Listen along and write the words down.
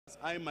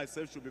I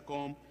myself should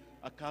become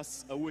a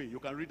castaway. You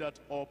can read that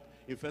up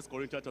in 1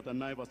 Corinthians chapter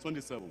 9, verse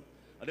 27.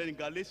 And then in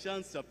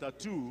Galatians chapter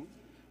 2,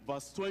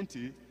 verse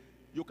 20,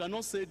 you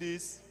cannot say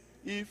this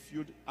if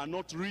you are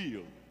not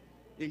real.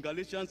 In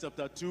Galatians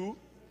chapter 2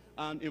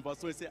 and in verse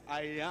 20, say,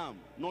 I am,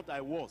 not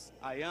I was,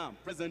 I am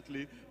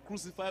presently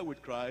crucified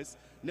with Christ.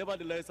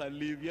 Nevertheless I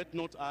live, yet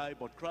not I,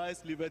 but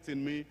Christ liveth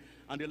in me.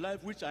 And the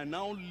life which I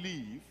now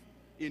live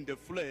in the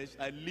flesh,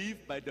 I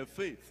live by the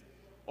faith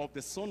of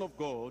the Son of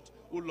God,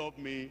 who loved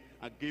me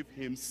and gave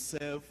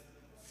himself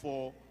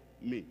for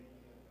me.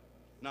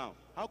 Now,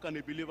 how can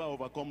a believer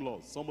overcome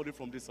loss? Somebody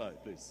from this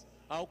side, please.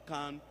 How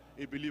can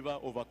a believer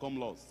overcome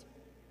loss?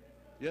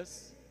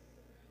 Yes?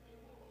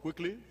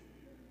 Quickly?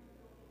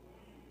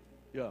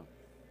 Yeah.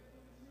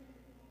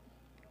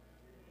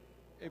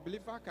 A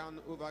believer can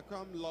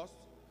overcome loss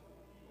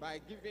by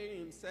giving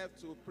himself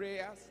to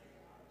prayers,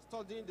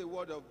 studying the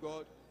Word of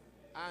God,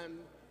 and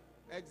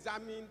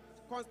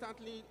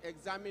constantly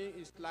examining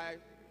his life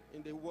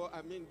in the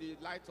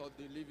light of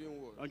the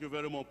living Word. Thank you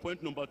very much.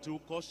 Point number 2,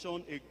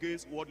 caution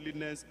against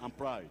worldliness and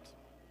pride.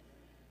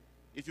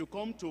 If you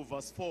come to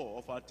verse 4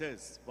 of our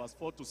text, verse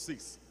 4 to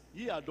 6,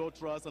 ye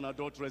adulterers and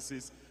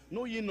adulteresses,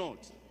 know ye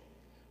not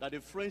that the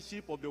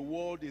friendship of the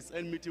world is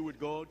enmity with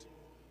God?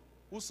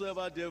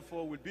 Whosoever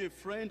therefore will be a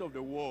friend of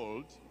the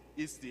world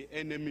is the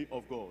enemy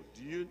of God.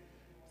 Do you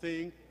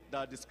think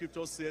that the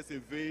scripture says in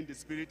vain the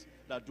spirit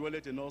that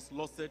dwelleth in us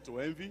lusteth to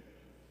envy?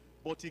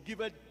 But he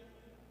giveth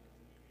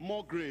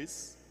more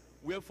grace,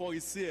 wherefore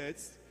he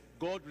saith,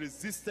 God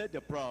resisted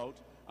the proud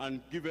and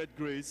giveth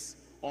grace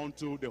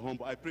unto the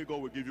humble. I pray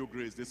God will give you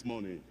grace this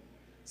morning.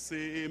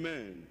 Say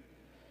amen.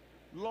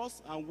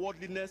 Lust and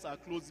worldliness are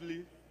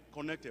closely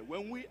connected.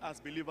 When we as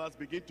believers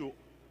begin to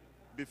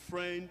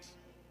befriend,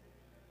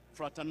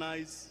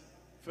 fraternize,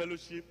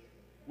 fellowship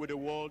with the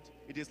world,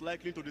 it is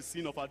likely to the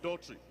sin of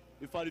adultery.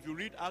 In fact, if you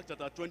read Acts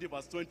chapter 20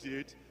 verse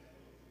 28,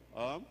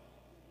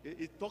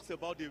 it talks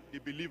about the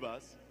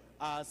believers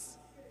as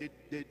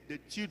the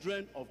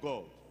children of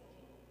God.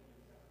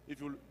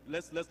 If you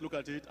let's look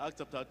at it.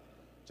 Acts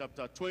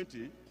chapter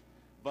 20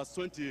 verse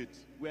 28.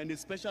 We are in a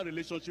special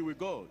relationship with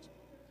God.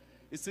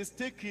 It says,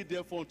 take heed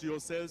therefore unto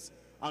yourselves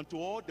and to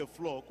all the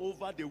flock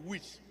over the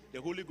which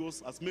the Holy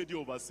Ghost has made you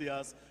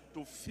overseers,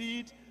 to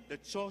feed the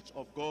church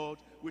of God,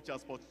 which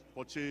has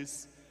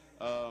purchased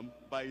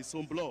by his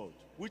own blood.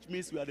 Which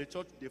means we are the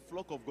church, the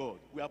flock of God.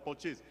 We are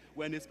purchased.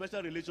 We are in a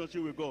special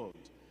relationship with God.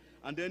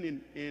 And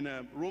then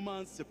in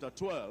Romans chapter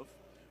 12,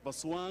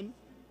 verse 1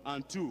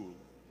 and 2.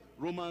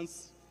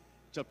 Romans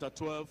chapter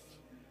 12,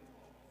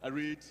 I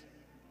read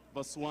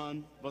verse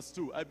 1, verse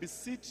 2. I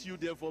beseech you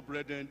therefore,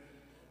 brethren,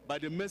 by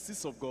the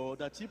mercies of God,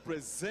 that ye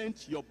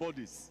present your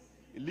bodies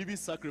a living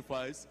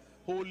sacrifice,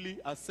 holy,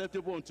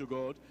 acceptable unto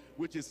God,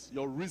 which is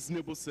your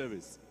reasonable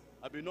service.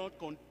 I be not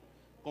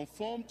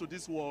conformed to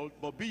this world,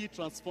 but be ye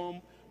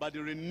transformed by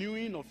the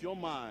renewing of your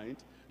mind,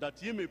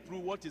 that ye may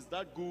prove what is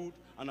that good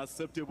and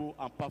acceptable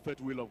and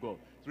perfect will of God.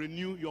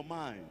 Renew your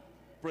mind.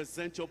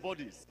 Present your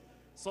bodies.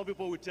 Some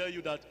people will tell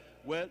you that,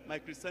 well, my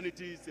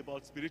Christianity is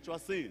about spiritual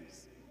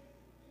things.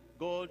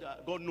 God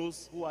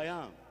knows who I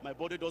am. My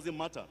body doesn't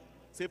matter.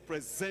 Say,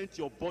 present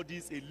your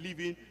bodies a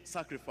living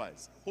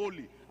sacrifice,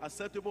 holy,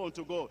 acceptable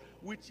unto God,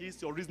 which is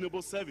your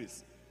reasonable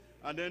service.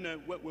 And then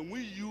when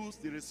we use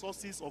the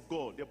resources of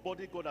God, the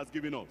body God has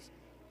given us,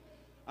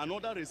 and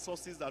other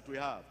resources that we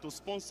have to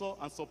sponsor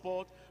and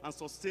support and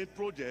sustain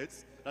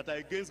projects that are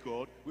against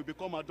God, we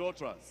become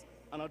adulterers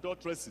and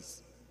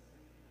adulteresses.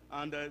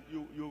 And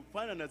you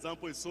find an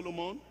example in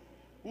Solomon,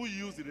 who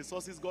used the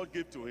resources God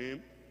gave to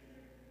him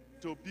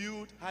to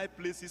build high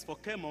places for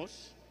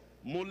Chemosh,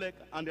 Molech,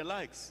 and the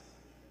likes.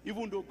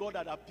 Even though God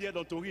had appeared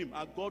unto him,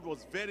 and God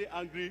was very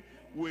angry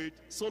with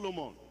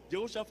Solomon.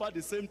 Jehoshaphat,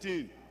 the same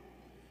thing.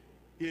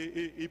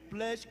 He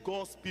pledged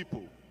God's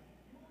people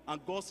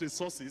and God's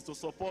resources to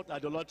support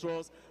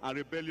idolatrous and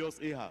rebellious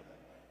Ahab.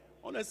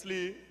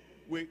 Honestly,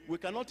 we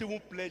cannot even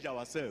pledge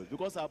ourselves,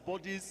 because our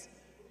bodies,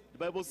 the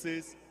Bible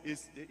says,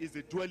 is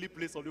the dwelling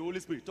place of the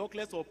Holy Spirit. Talk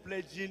less of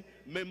pledging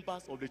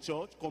members of the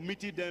church,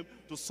 committing them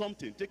to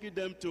something, taking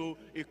them to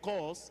a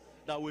cause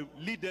that will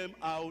lead them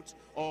out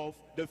of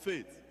the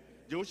faith.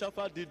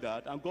 Jehoshaphat did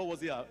that, and God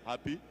was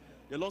happy.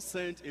 The Lord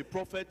sent a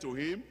prophet to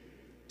him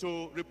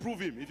to reprove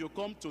him. If you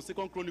come to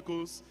 2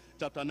 Chronicles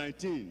chapter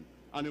 19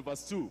 and in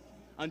verse 2,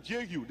 and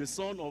Jehu, the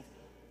son of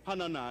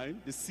Hanani,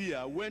 the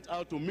seer, went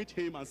out to meet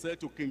him and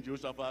said to King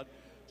Jehoshaphat,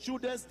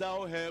 shouldest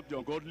thou help the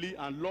ungodly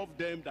and love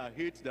them that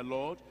hate the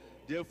Lord?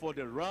 Therefore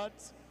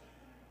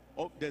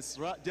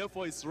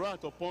therefore is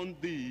wrath upon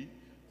thee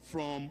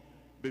from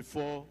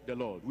before the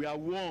Lord. We are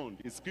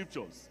warned in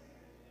scriptures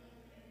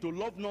to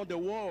love not the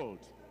world,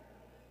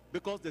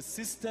 because the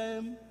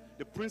system,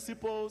 the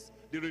principles,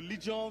 the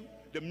religion,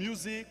 the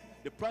music,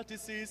 the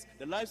practices,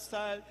 the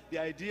lifestyle, the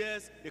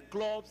ideas, the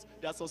clubs,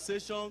 the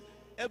association,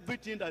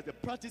 everything that the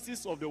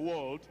practices of the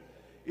world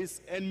is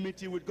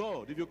enmity with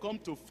God. If you come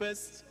to 1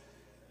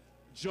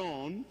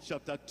 John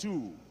chapter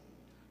 2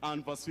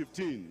 and verse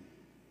 15.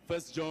 1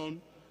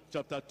 John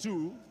chapter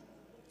 2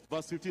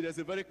 Verse 15, there's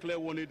a very clear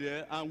warning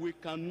there, and we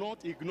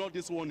cannot ignore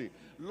this warning.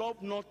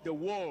 Love not the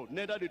world,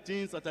 neither the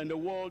things that are in the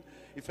world.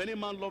 If any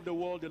man love the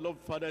world, the love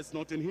of the Father is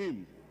not in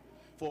him.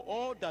 For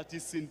all that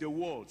is in the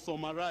world,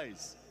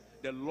 summarize,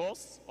 the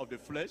lust of the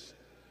flesh,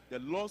 the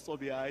lust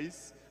of the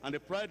eyes, and the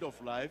pride of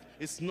life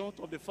is not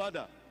of the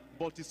Father,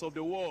 but is of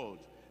the world.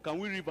 Can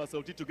we read verse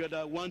 17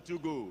 together? 1, 2,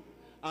 go.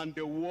 And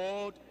the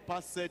world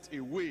passeth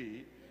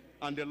away,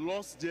 and the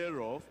lust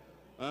thereof,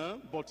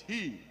 but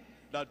he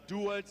that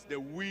doeth the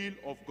will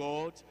of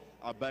God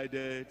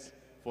abideth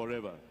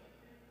forever.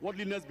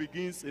 Worldliness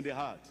begins in the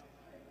heart,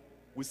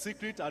 with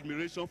secret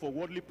admiration for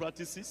worldly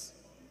practices.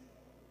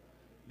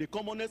 The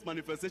commonest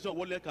manifestation of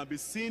worldliness can be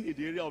seen in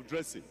the area of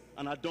dressing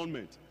and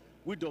adornment,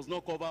 which does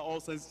not cover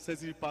all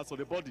sensitive parts of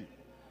the body.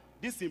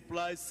 This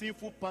implies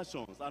sinful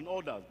passions and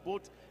others,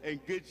 both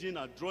engaging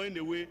and drawing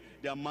away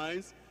their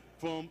minds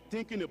from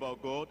thinking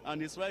about God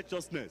and his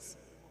righteousness.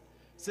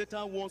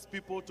 Satan wants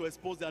people to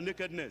expose their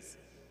nakedness,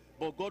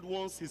 but God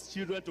wants his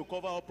children to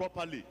cover up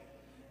properly.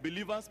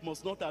 Believers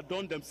must not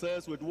adorn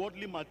themselves with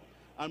worldly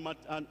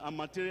and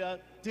material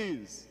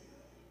things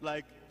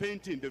like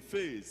painting the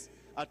face,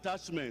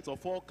 attachments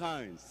of all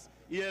kinds,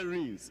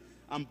 earrings,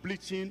 and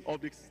bleaching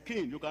of the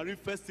skin. You can read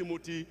 1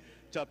 Timothy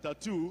chapter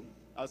 2,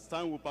 as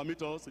time will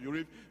permit us. You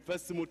read 1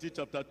 Timothy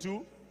chapter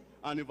 2,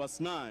 and in verse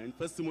 9,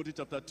 1 Timothy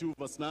chapter 2,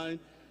 verse 9,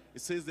 it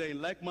says there, in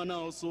like manner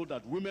also,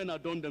 that women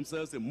adorn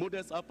themselves in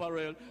modest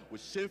apparel,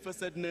 with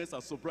shamefacedness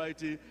and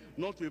sobriety,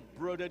 not with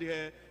broidered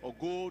hair, or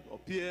gold, or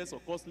pearls, or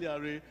costly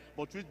array,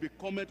 but which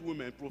becometh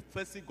women,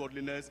 professing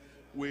godliness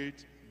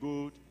with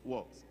good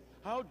works.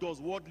 How does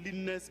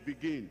worldliness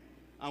begin,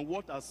 and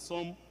what are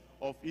some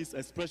of its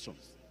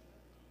expressions?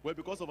 Well,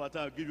 because of our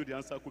time, I'll give you the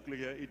answer quickly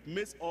here. It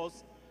makes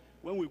us,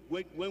 when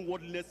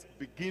worldliness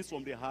begins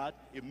from the heart,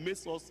 it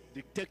makes us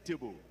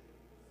detectable.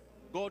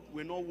 God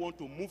will not want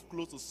to move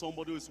close to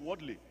somebody who is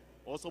worldly,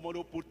 or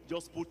somebody who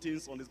just put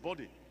things on his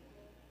body.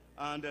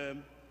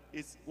 And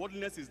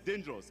worldliness is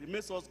dangerous. It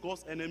makes us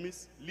God's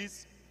enemies,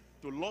 leads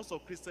to loss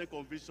of Christian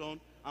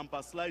conviction and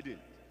backsliding.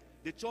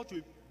 The church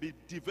will be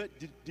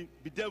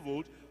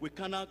bedeviled with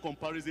carnal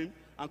comparison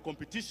and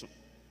competition.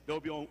 There will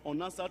be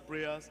unanswered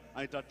prayers,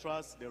 and it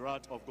attracts the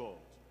wrath of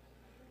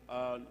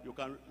God.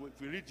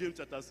 If we read James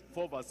chapter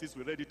 4, verse 6,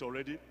 we read it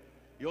already.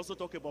 He also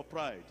talked about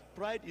pride.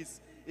 Pride is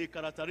a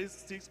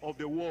characteristic of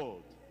the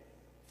world.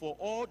 For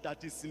all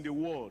that is in the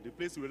world, the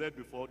place we read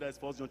before,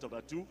 that's 1 John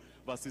chapter 2,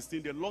 verse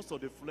 16, the lust of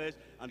the flesh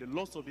and the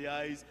lust of the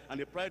eyes and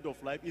the pride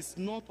of life is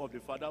not of the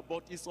Father,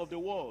 but is of the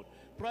world.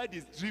 Pride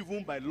is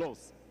driven by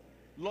lust.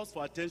 Lust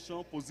for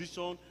attention,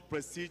 position,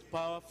 prestige,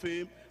 power,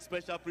 fame,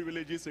 special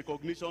privileges,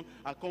 recognition,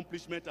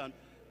 accomplishment, and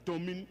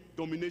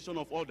domination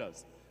of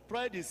others.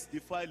 Pride is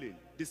defiling,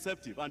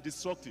 deceptive, and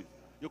destructive.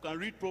 You can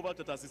read Proverbs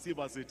chapter 16,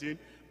 verse 18.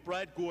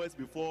 Pride goeth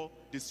before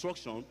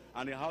destruction,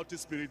 and a haughty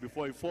spirit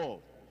before a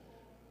fall.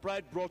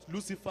 Pride brought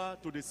Lucifer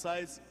to the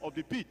sides of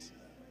the pit.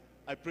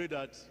 I pray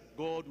that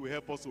God will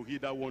help us to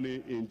heed that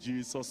warning in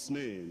Jesus'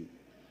 name.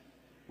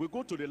 We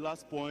go to the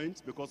last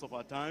point because of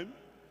our time.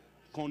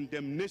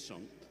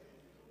 Condemnation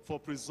for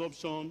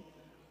presumption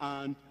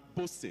and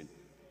boasting.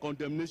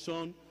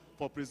 Condemnation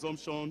for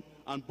presumption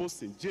and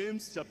boasting.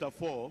 James chapter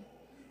 4,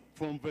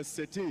 from verse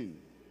 13.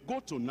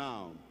 Go to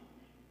now.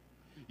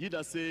 Ye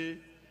that say,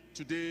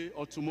 today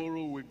or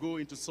tomorrow we go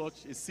into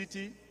such a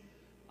city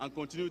and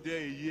continue there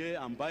a year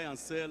and buy and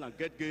sell and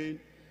get gain,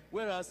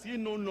 whereas ye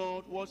know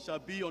not what shall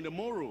be on the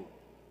morrow.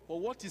 For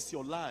what is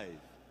your life?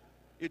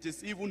 It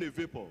is even a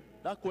vapor.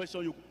 That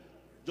question, you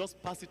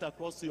just pass it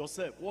across to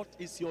yourself. What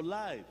is your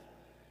life?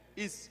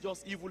 It's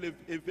just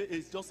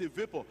it's just a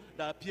vapor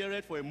that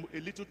appeareth for a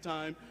little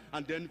time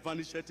and then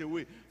vanisheth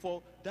away.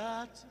 For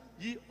that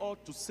ye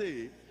ought to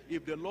say,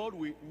 if the Lord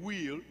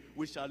will,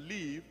 we shall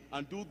live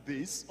and do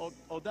this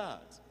or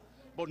that.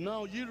 But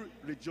now ye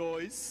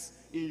rejoice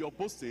in your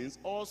boastings.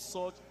 All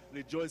such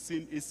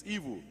rejoicing is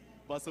evil.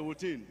 Verse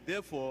 17,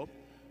 therefore,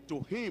 to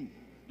him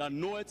that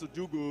knoweth to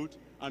do good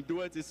and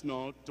doeth it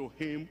not, to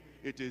him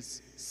it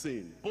is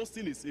sin.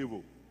 Boasting is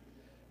evil,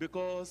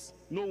 because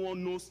no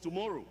one knows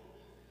tomorrow.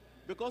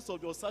 Because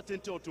of the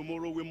uncertainty of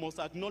tomorrow, we must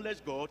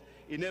acknowledge God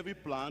in every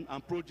plan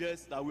and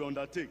projects that we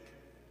undertake.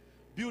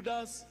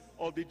 Builders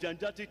of the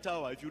gigantic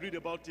tower, if you read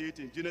about it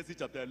in Genesis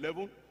chapter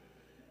 11,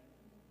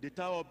 the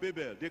Tower of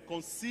Babel, they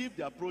conceived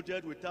their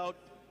project without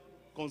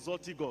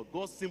consulting God.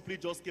 God simply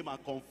just came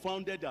and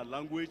confounded their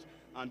language,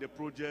 and the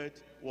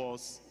project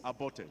was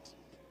aborted.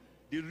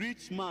 The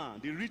rich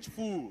man, the rich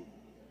fool,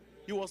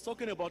 he was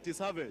talking about his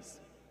harvest.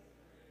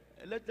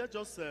 Let's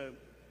just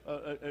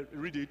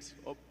read it.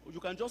 You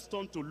can just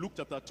turn to Luke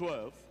chapter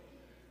 12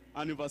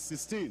 and in verse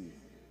 16.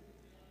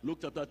 Luke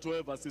chapter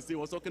 12 verse 16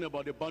 was talking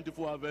about the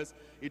bountiful harvest.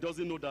 He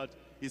doesn't know that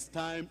his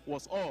time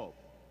was up.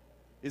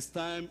 His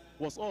time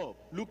was up.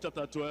 Luke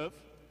chapter 12.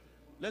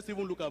 Let's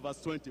even look at verse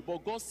 20.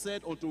 But God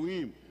said unto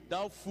him,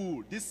 thou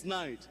fool, this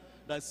night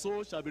thy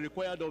soul shall be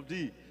required of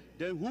thee.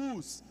 Then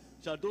whose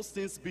shall those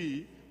things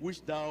be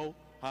which thou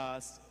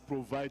hast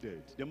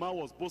provided? The man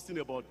was boasting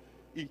about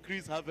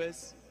increased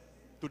harvest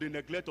to the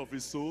neglect of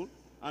his soul.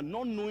 and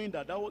not knowing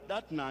that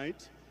that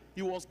night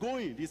he was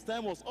going, his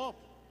time was up.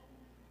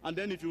 And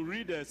then if you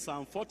read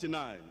Psalm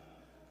 49,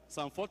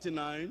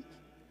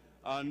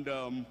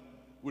 and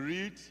we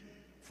read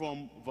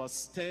from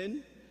verse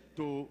 10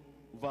 to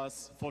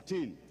verse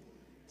 14.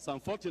 Psalm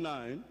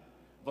 49,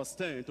 verse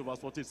 10 to verse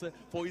 14 says,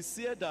 "For he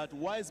said that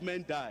wise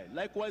men die,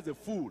 likewise a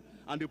fool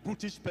and a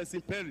brutish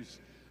person perish,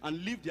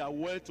 and leave their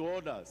wealth to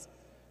others.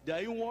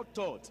 Their inward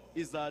thought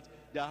is that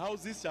their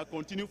houses shall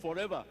continue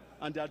forever,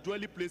 and their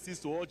dwelling places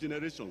to all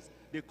generations.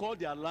 They call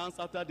their lands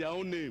after their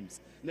own names.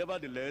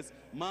 Nevertheless,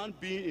 man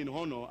being in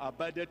honor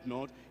abideth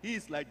not. He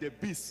is like the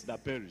beasts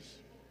that perish."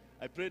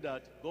 I pray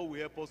that God will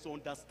help us to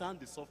understand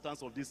the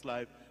substance of this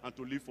life and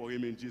to live for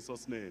him in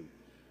Jesus' name.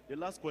 The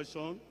last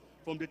question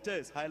from the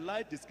text: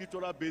 highlight the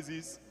scriptural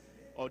basis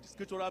or the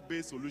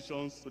scriptural-based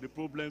solutions to the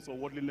problems of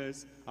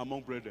worldliness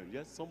among brethren.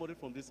 Yes, somebody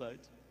from this side?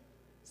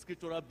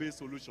 Scriptural-based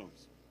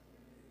solutions.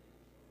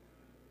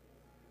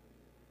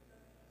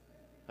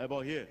 How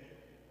about here?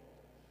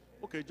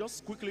 Okay,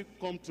 just quickly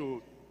come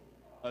to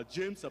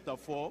James chapter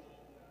 4,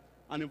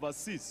 and in verse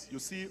 6, you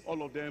see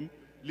all of them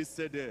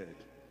listed there.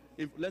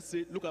 If, let's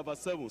say, look at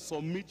verse 7.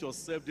 "Submit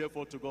yourself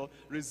therefore to God,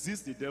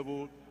 resist the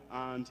devil,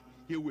 and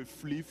he will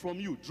flee from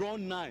you. Draw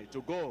nigh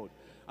to God,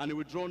 and he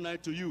will draw nigh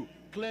to you.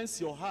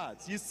 Cleanse your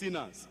hearts, ye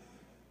sinners,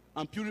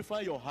 and purify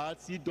your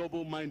hearts, ye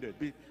double-minded.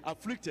 Be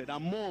afflicted,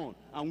 and mourn,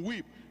 and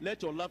weep.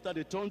 Let your laughter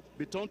be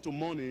turned to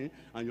mourning,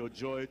 and your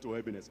joy to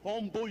heaviness.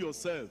 Humble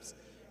yourselves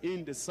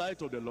in the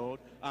sight of the Lord,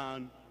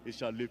 and he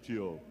shall lift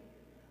you up."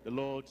 The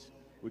Lord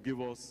will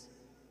give us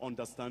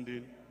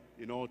understanding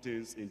in all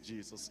things in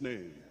Jesus'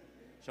 name.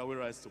 Shall we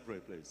rise to pray,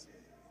 please?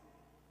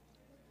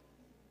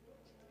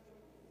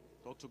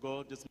 Talk to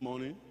God this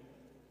morning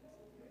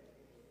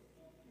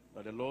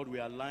that the Lord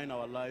will align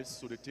our lives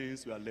to the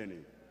things we are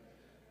learning.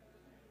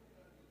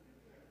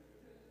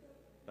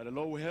 That the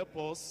Lord will help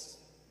us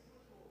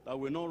that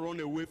we will not run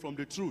away from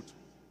the truth.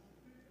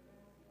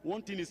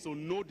 One thing is to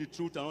know the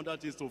truth, another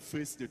thing is to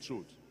face the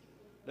truth.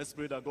 Let's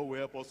pray that God will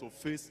help us to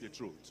face the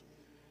truth.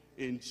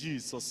 In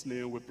Jesus'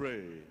 name we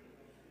pray.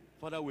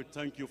 Father, we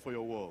thank you for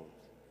your word.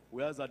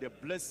 We ask that the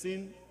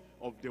blessing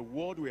of the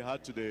word we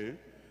had today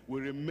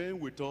will remain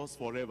with us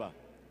forever.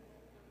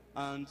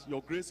 And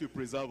your grace will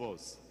preserve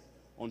us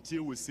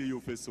until we see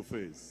you face to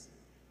face.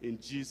 In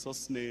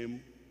Jesus'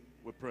 name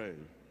we pray.